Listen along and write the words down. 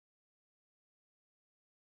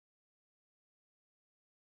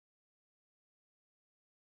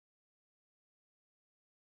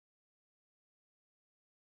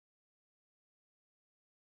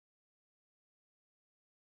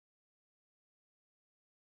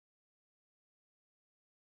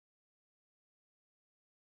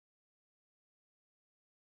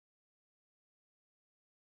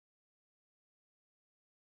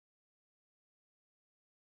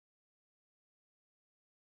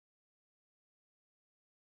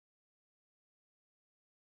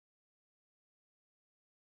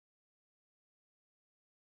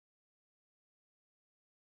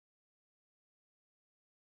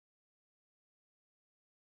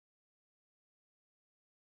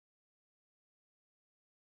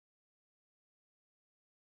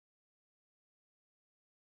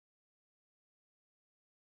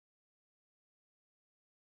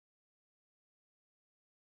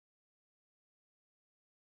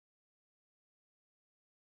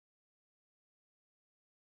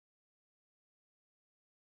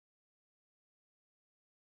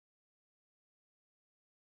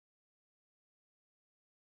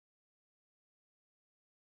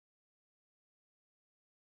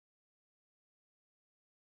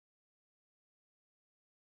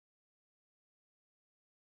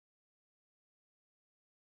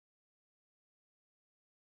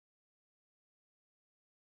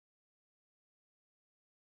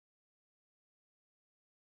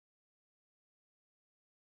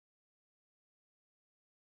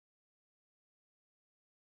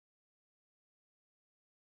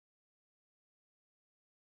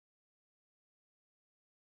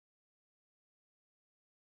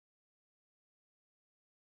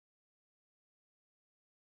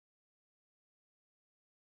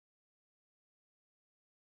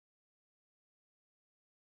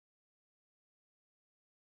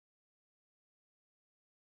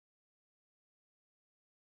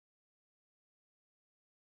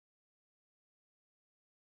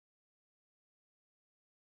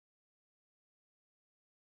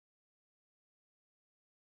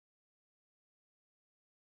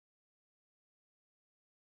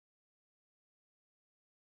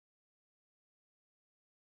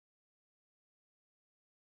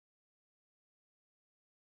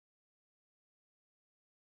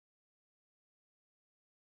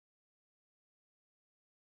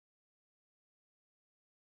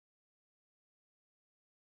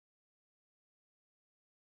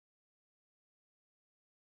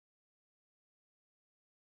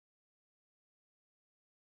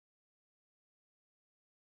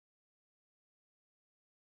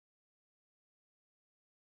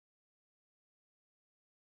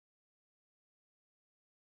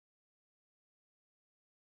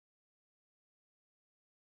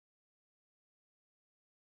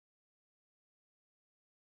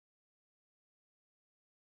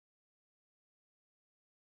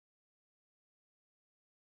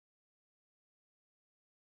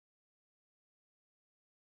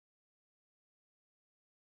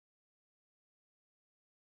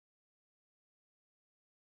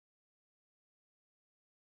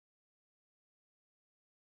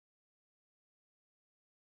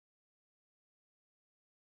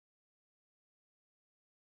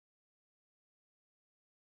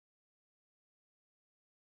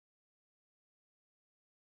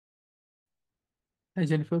Hi,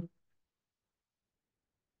 Jennifer.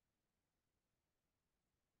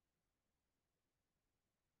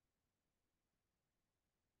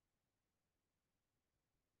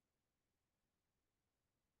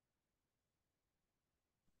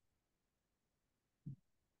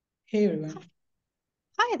 Hey everyone.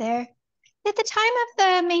 Hi there. Did the time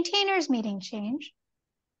of the maintainers meeting change?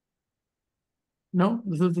 No,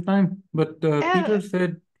 this is the time. But Oh, Peter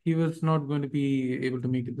said he was not going to be able to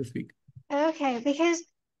make it this week. okay. Because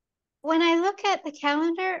when I look at the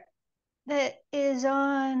calendar that is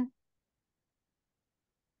on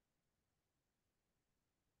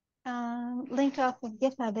linked off of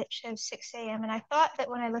GitHub, it shows 6 a.m. And I thought that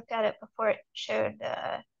when I looked at it before, it showed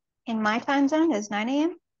in my time zone as 9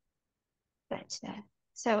 a.m. But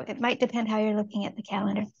so it might depend how you're looking at the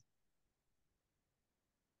calendar.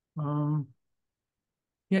 Um,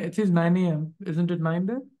 yeah, it says 9 a.m. Isn't it 9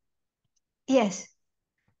 there? Yes.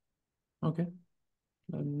 Okay,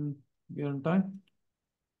 then we're on time.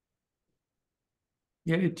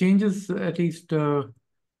 Yeah, it changes at least.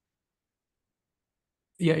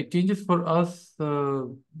 Yeah, it changes for us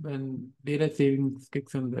when daylight savings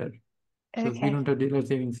kicks in there because we Okay. don't have daylight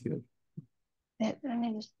savings here. Let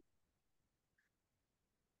me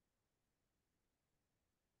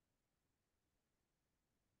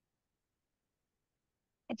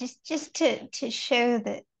just to show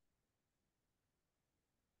that.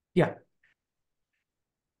 Yeah,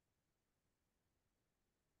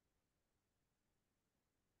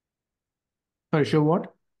 sorry, show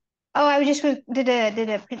what? Oh, I just did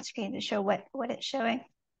a print screen to show what it's showing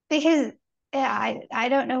because yeah, I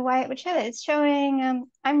don't know why it would show that. It's showing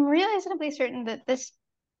I'm reasonably certain that this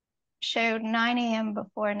showed 9 a.m.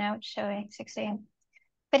 before, now it's showing 6 a.m.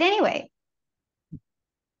 But anyway,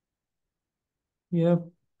 Yeah.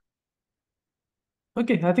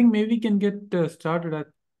 Okay, I think maybe we can get started.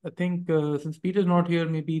 I think since Peter's not here,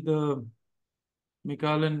 maybe the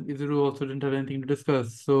Mikhail and Izuru also didn't have anything to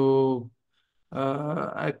discuss. So we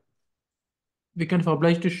kind of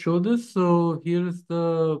obliged to show this. So here's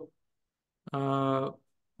the uh,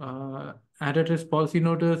 uh, antitrust policy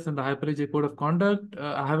notice and the hyperledger code of conduct.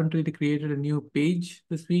 I haven't really created a new page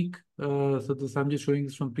this week. So this I'm just showing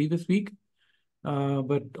this from previous week.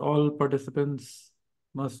 But all participants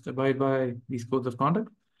must abide by these codes of conduct.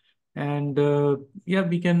 And yeah,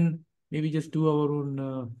 we can maybe just do our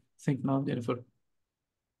own sync now, Jennifer.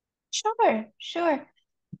 sure.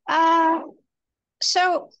 Uh,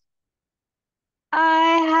 so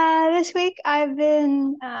I this week I've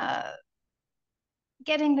been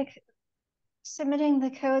getting the submitting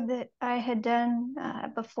the code that I had done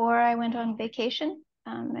before I went on vacation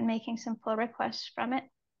and making some pull requests from it.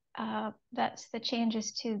 That's the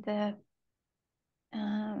changes to the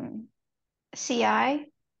CI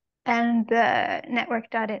and the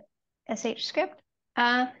network.sh script.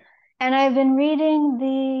 Uh, and I've been reading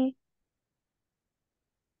the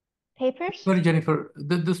papers. Sorry, Jennifer,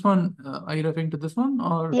 this one, are you referring to this one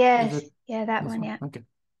or is Yes, it yeah, that this one, one? yeah. Okay.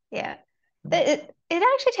 Yeah. It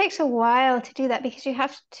actually takes a while to do that because you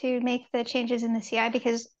have to make the changes in the CI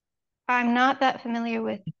because I'm not that familiar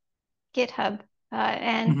with GitHub,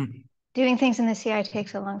 and Mhm. doing things in the CI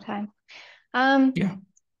takes a long time. Um, Yeah.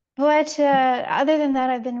 but other than that,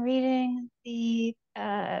 I've been reading the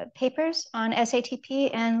papers on SATP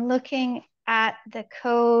and looking at the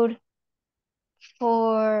code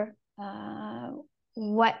for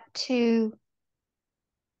what to,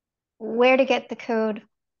 where to get the code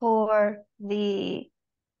for the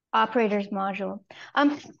operators module.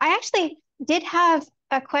 I actually did have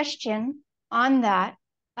a question on that.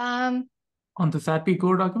 Um, On the SATP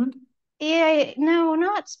core document? Yeah, no,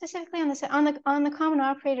 not specifically on the common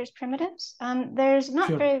operators primitives. There's not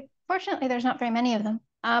Sure. very Fortunately, there's not very many of them.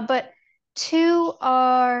 But two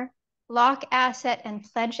are lock asset and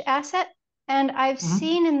pledge asset. And I've Mhm.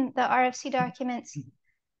 seen in the RFC documents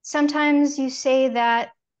sometimes you say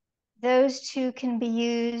that those two can be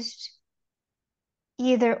used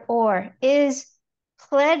either or. Is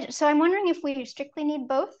pledge? So I'm wondering if we strictly need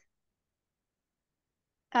both.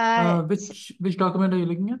 Uh, Which document are you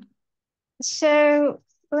looking at? so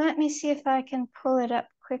let me see if I can pull it up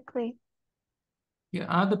quickly. Yeah,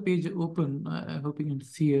 I have the page open. I hope you can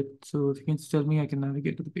see it. So if you can just tell me, I can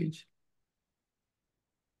navigate to the page.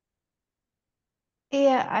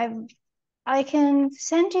 Yeah, I can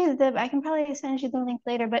probably send you the link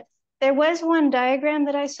later, but there was one diagram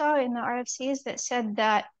that I saw in the RFCs that said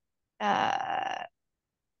that uh,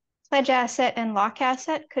 pledge asset and lock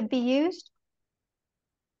asset could be used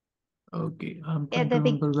Okay, I'm at trying to the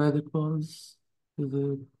remember be where that was. Is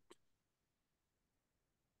it?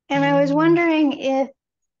 and I was wondering if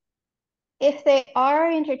if they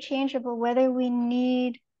are interchangeable, whether we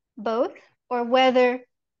need both or whether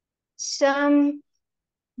some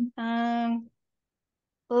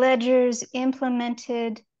ledgers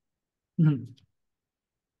implemented Mhm.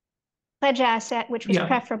 pledge asset, which was Yeah.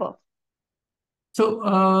 preferable. So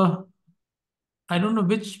I don't know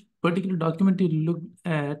which particular document you looked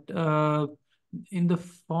at. In the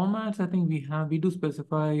formats, I think we do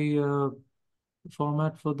specify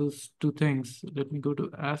format for those two things. Let me go to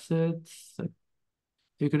assets.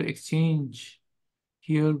 You could exchange.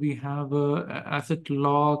 Here we have asset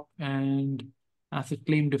lock and asset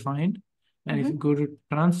claim defined. And if you Mhm. go to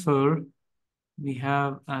transfer, we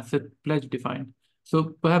have asset pledge defined.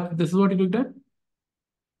 So perhaps this is what you looked at,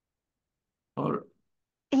 or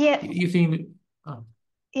Yeah, you seeing? Uh,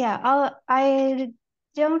 yeah. I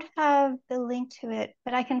don't have the link to it,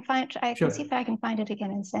 but I can see sure. if I can find it again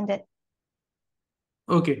and send it.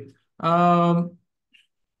 Okay. Um,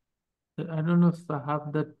 I don't know if I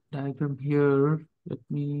have that diagram here. Let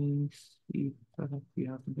me see if we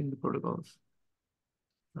have something in the protocols.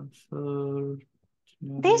 Transfer,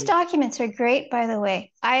 These generic. documents are great, by the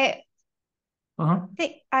way. Uh-huh. I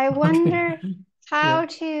Okay. wonder Yeah. how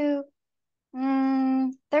to.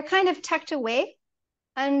 They're kind of tucked away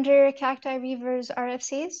under Cacti Reaver's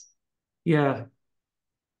RFCs. Yeah.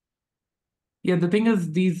 Yeah, the thing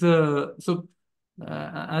is these as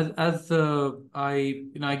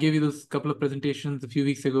I gave you those couple of presentations a few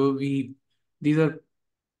weeks ago, we these are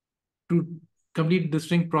two complete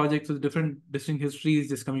distinct projects with different distinct histories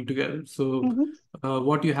just coming together. So Mm-hmm.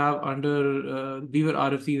 what you have under Weaver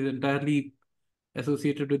RFC is entirely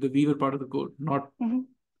associated with the Weaver part of the code, Mm-hmm.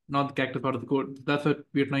 not the Cactus part of the code. That's what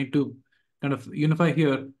we're trying to kind of unify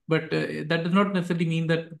here. But that does not necessarily mean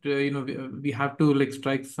that we have to like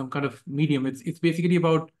strike some kind of medium. It's basically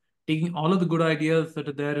about taking all of the good ideas that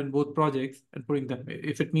are there in both projects and putting them.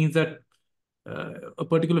 If it means that a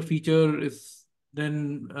particular feature is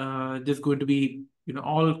then just going to be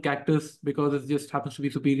all Cactus because it just happens to be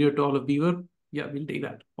superior to all of Beaver, yeah, we'll take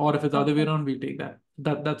that. Or if it's the other way Okay. around, we'll take that.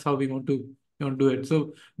 That's how we want to do it.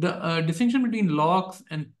 So the distinction between locks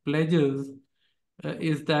and pledges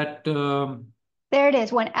is that There it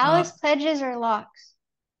is. When uh, Alex pledges or locks,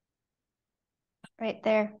 right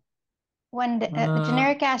there. When the uh,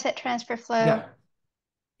 generic asset transfer flow. yeah,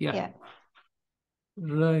 yeah, Yeah.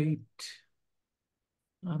 right.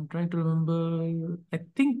 I'm trying to remember. I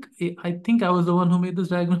think I was the one who made this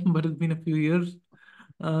diagram, but it's been a few years.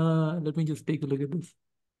 Let me just take a look at this.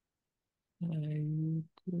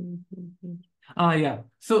 Yeah.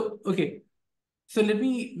 So okay. So let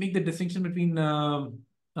me make the distinction between uh,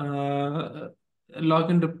 lock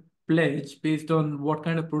and the pledge based on what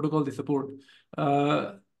kind of protocol they support.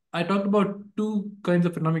 Uh, I talked about two kinds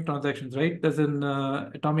of atomic transactions, right? There's an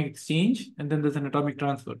atomic exchange and then there's an atomic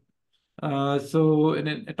transfer. So in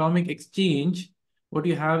an atomic exchange, what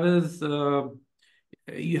you have is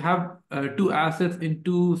you have two assets in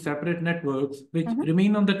two separate networks which Mm-hmm.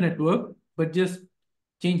 remain on that network but just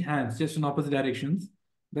change hands just in opposite directions.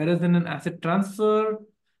 Whereas in an asset transfer,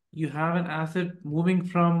 you have an asset moving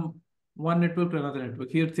from one network to another network.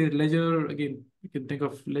 Here, say ledger, again, you can think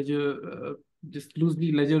of ledger, just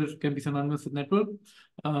loosely, ledger can be synonymous with network.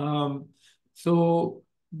 Um, so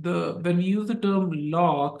when we use the term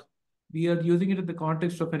lock, we are using it in the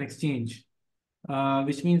context of an exchange,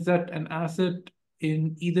 which means that an asset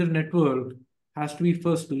in either network has to be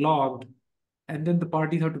first logged, and then the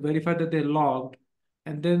parties have to verify that they're logged,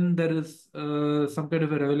 and then there is some kind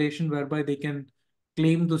of a revelation whereby they can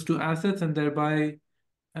claim those two assets and thereby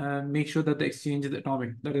make sure that the exchange is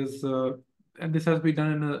atomic. That is, and this has to be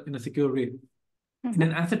done in a secure way. In Mm-hmm.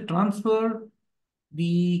 an asset transfer,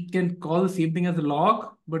 we can call the same thing as a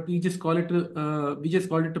lock, but we just call it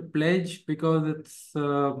a pledge because it's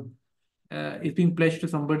being pledged to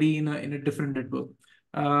somebody in a different network.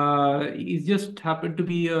 It just happened to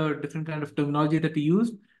be a different kind of terminology that we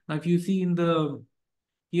use. Now, if you see in the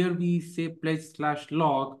here we say pledge slash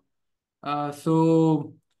lock.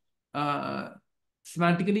 So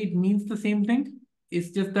semantically it means the same thing.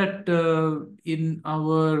 It's just that in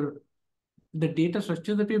our the data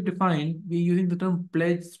structure that we have defined, we're using the term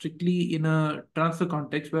pledge strictly in a transfer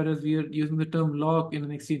context, whereas we are using the term lock in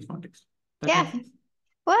an exchange context. That Yeah. makes sense?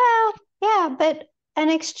 Well, yeah, but an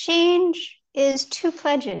exchange is two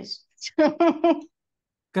pledges.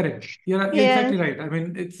 Correct. You're Yeah. exactly right. I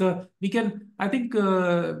mean, it's we can. I think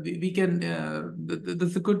we can.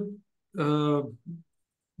 That's a good. Uh,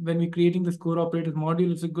 when we're creating this core operators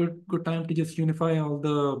module, it's a good time to just unify all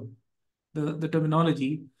the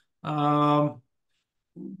terminology. Um,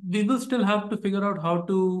 we will still have to figure out how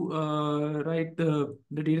to write the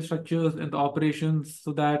data structures and the operations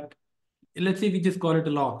so that let's say we just call it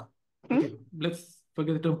a log. Okay, let's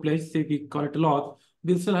forget the term pledge, say we call it a log.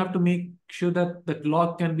 We'll still have to make sure that that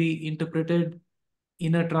log can be interpreted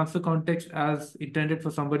in a transfer context as intended for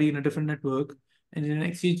somebody in a different network, and in an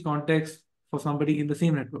exchange context for somebody in the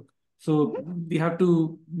same network. So we have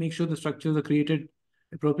to make sure the structures are created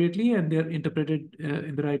appropriately and they're interpreted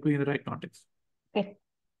in the right way, in the right context. Okay.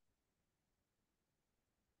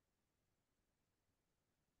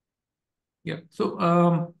 Yeah.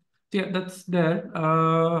 So yeah, that's there.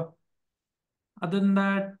 Other than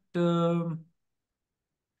that,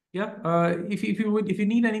 yeah. If you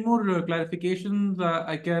need any more clarifications,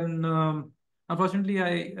 I can.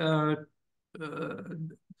 Unfortunately, uh,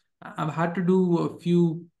 I've had to do a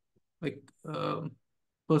few like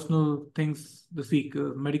personal things this week,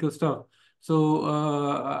 medical stuff. So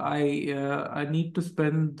I need to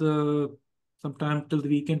spend some time till the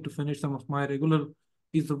weekend to finish some of my regular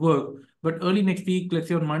piece of work. But early next week, let's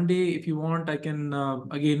say on Monday, if you want, I can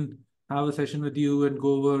again have a session with you and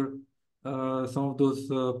go over some of those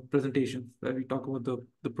presentations where we talk about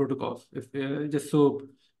the protocols. If just so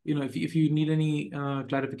you know, if you need any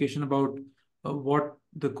clarification about what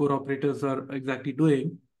the core operators are exactly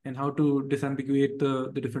doing and how to disambiguate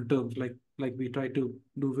the different terms, like we try to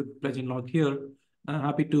do with pledge and log here. I'm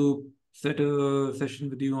happy to set a session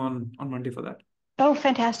with you on Monday for that. Oh,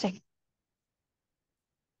 fantastic.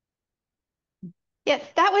 Yeah,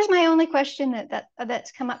 that was my only question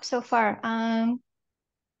that's come up so far.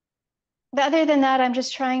 But other than that, I'm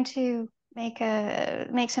just trying to make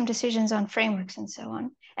some decisions on frameworks and so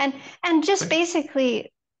on, and just Right.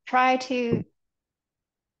 basically try to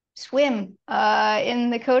swim in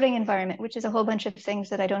the coding environment, which is a whole bunch of things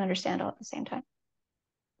that I don't understand all at the same time.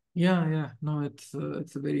 Yeah. No, it's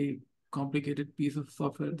a very complicated piece of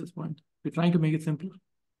software at this point. We're trying to make it simpler.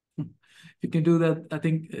 If you can do that, I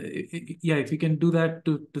think, yeah, if you can do that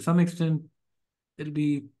to some extent, it'll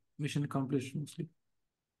be mission accomplished mostly.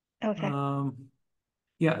 Okay.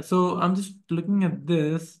 Yeah, so I'm just looking at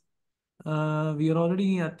this. We are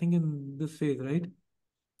already, I think, in this phase, right?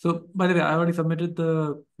 So, by the way, I already submitted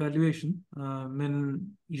the valuation.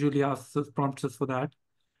 Min usually asks us, prompts us for that.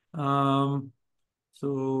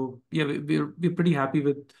 So yeah, we're pretty happy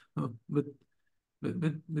with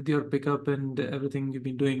your pickup and everything you've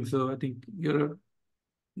been doing. So I think you're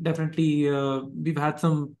definitely we've had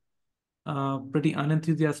some pretty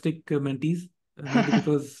unenthusiastic mentees, mainly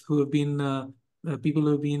because who have been people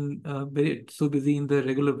who have been very so busy in the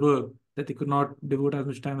regular work that they could not devote as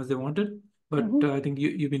much time as they wanted. But Mhm. I think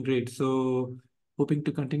you've been great. So hoping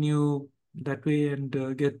to continue that way and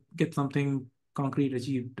get something concrete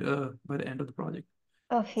achieved by the end of the project.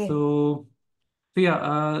 Oh, phew. So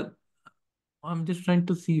yeah, I'm just trying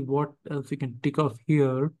to see what else we can tick off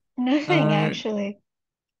here. Nothing Uh, actually.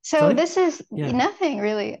 So Sorry? this is Yeah. nothing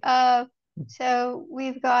really. So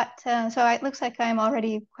we've got, so it looks like I'm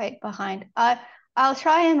already quite behind. I'll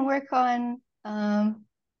try and work on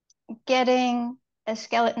getting a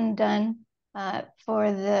skeleton done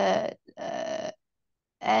for the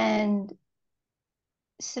and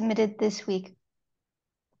submitted this week.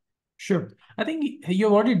 Sure. I think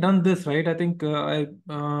you've already done this, right? I think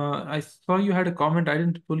I saw you had a comment. I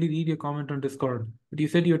didn't fully read your comment on Discord, but you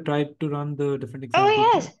said you tried to run the different examples Oh there.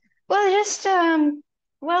 yes. Well, just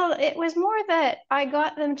well, it was more that I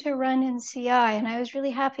got them to run in CI, and I was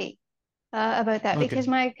really happy about that Okay. because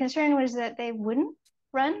my concern was that they wouldn't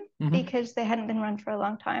run Mm-hmm. because they hadn't been run for a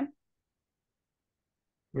long time.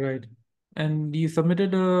 Right. And you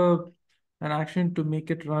submitted an action to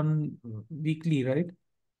make it run weekly, right?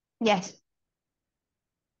 Yes.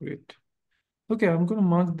 Great. Okay, I'm going to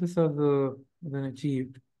mark this as an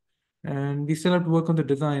achieved. And we still have to work on the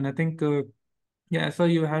design. I think, yeah, I saw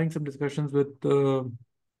you having some discussions with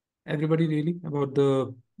everybody really about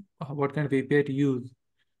the what kind of API to use.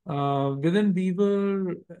 Within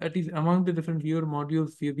Weaver, at least among the different Weaver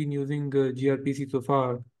modules, we have been using gRPC so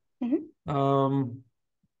far. Hmm. Um,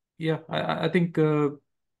 yeah, I think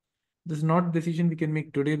this is not a decision we can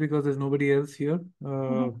make today because there's nobody else here,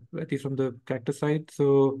 Hmm. at least from the Cactus side.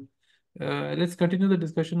 So let's continue the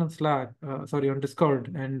discussion on Slack, sorry, on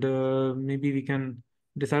Discord, and maybe we can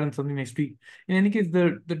decide on something next week. In any case,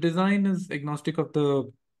 the design is agnostic of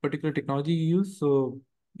the particular technology you use, so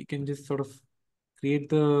you can just sort of create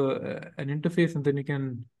the an interface, and then you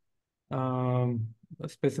can um,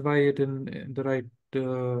 specify it in the right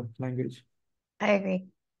language. I agree.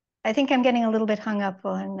 I think I'm getting a little bit hung up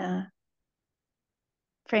on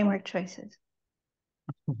framework choices.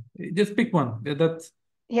 Just pick one. That's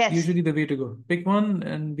Yes. usually the way to go. Pick one,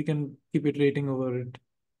 and we can keep iterating over it.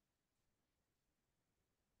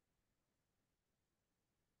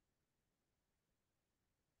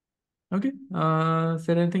 Okay.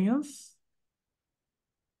 Said anything else?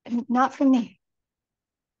 Not from me.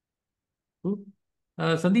 Cool.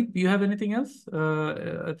 Sandeep, you have anything else?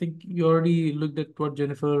 I think you already looked at what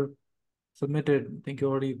Jennifer submitted. I think you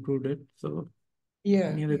already approved it. So, Yeah.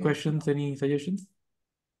 any other Yeah. questions? Any suggestions?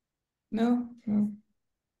 No. No.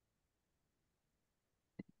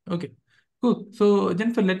 Okay, cool. So,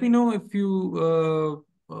 Jennifer, let me know if you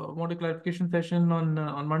want a clarification session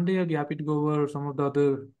on Monday. I'd be happy to go over some of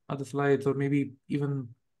the other slides, or maybe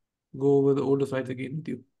even go over the older slides again with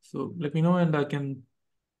you. So let me know, and I can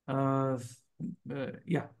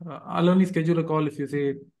yeah, I'll only schedule a call if you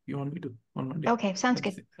say you want me to on Monday Okay, sounds at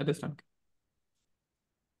good. at this time.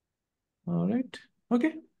 All right.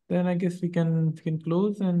 Okay. Then I guess we can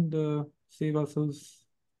close and save ourselves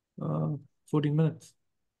 14 minutes.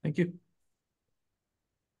 Thank you.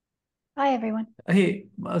 Bye, everyone. Hey,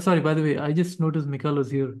 sorry, by the way, I just noticed Mikal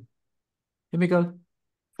was here. Hey, Mikal.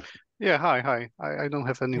 Yeah, hi. I don't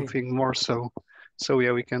have Hey. anything more, so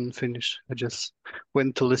yeah, we can finish. I just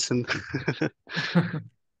went to listen.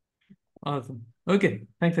 Awesome. Okay.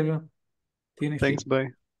 Thanks, everyone. See you next Thanks, week.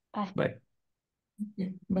 bye. Bye. Bye. Yeah.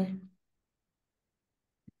 Bye.